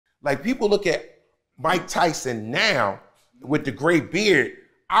Like people look at Mike Tyson now with the gray beard.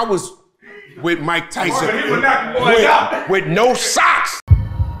 I was with Mike Tyson with no socks.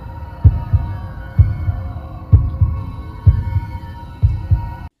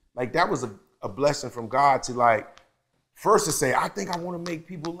 Like that was a blessing from God to like, first to say, I think I want to make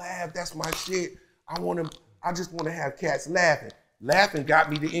people laugh. That's my shit. I just want to have cats laughing. Laughing got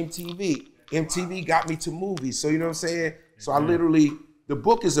me to MTV. MTV got me to movies. So you know what I'm saying? So I literally, the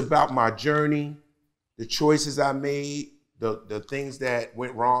book is about my journey, the choices I made, the things that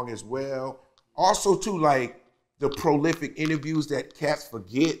went wrong as well. Also too, like the prolific interviews that cats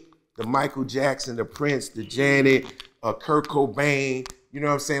forget, the Michael Jackson, the Prince, the Janet, Kurt Cobain, you know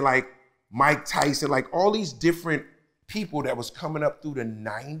what I'm saying? Like Mike Tyson, like all these different people that was coming up through the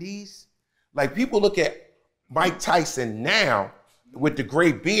 90's. Like people look at Mike Tyson now with the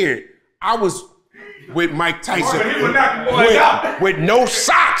gray beard. I was with Mike Tyson with no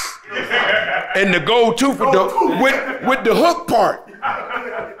socks and the gold tooth with the hook part.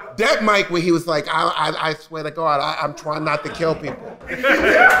 That Mike when he was like, I swear to God, I'm trying not to kill people.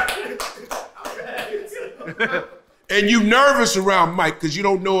 And you nervous around Mike because you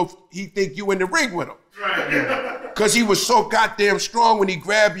don't know if he think you in the ring with him. Because he was so goddamn strong when he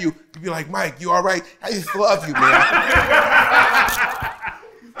grabbed you, you'd be like, Mike, you all right? I just love you, man.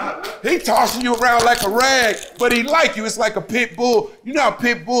 He tossing you around like a rag, but he like you. It's like a pit bull. You know how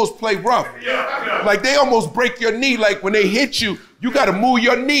pit bulls play rough. Like they almost break your knee. Like when they hit you, you got to move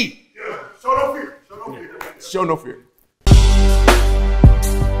your knee. Show no fear. Show no fear. Show no fear.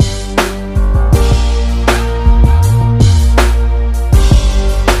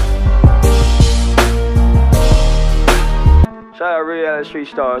 Shout out Reallyfe Street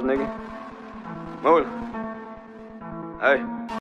Starz, nigga. Move it. Hey.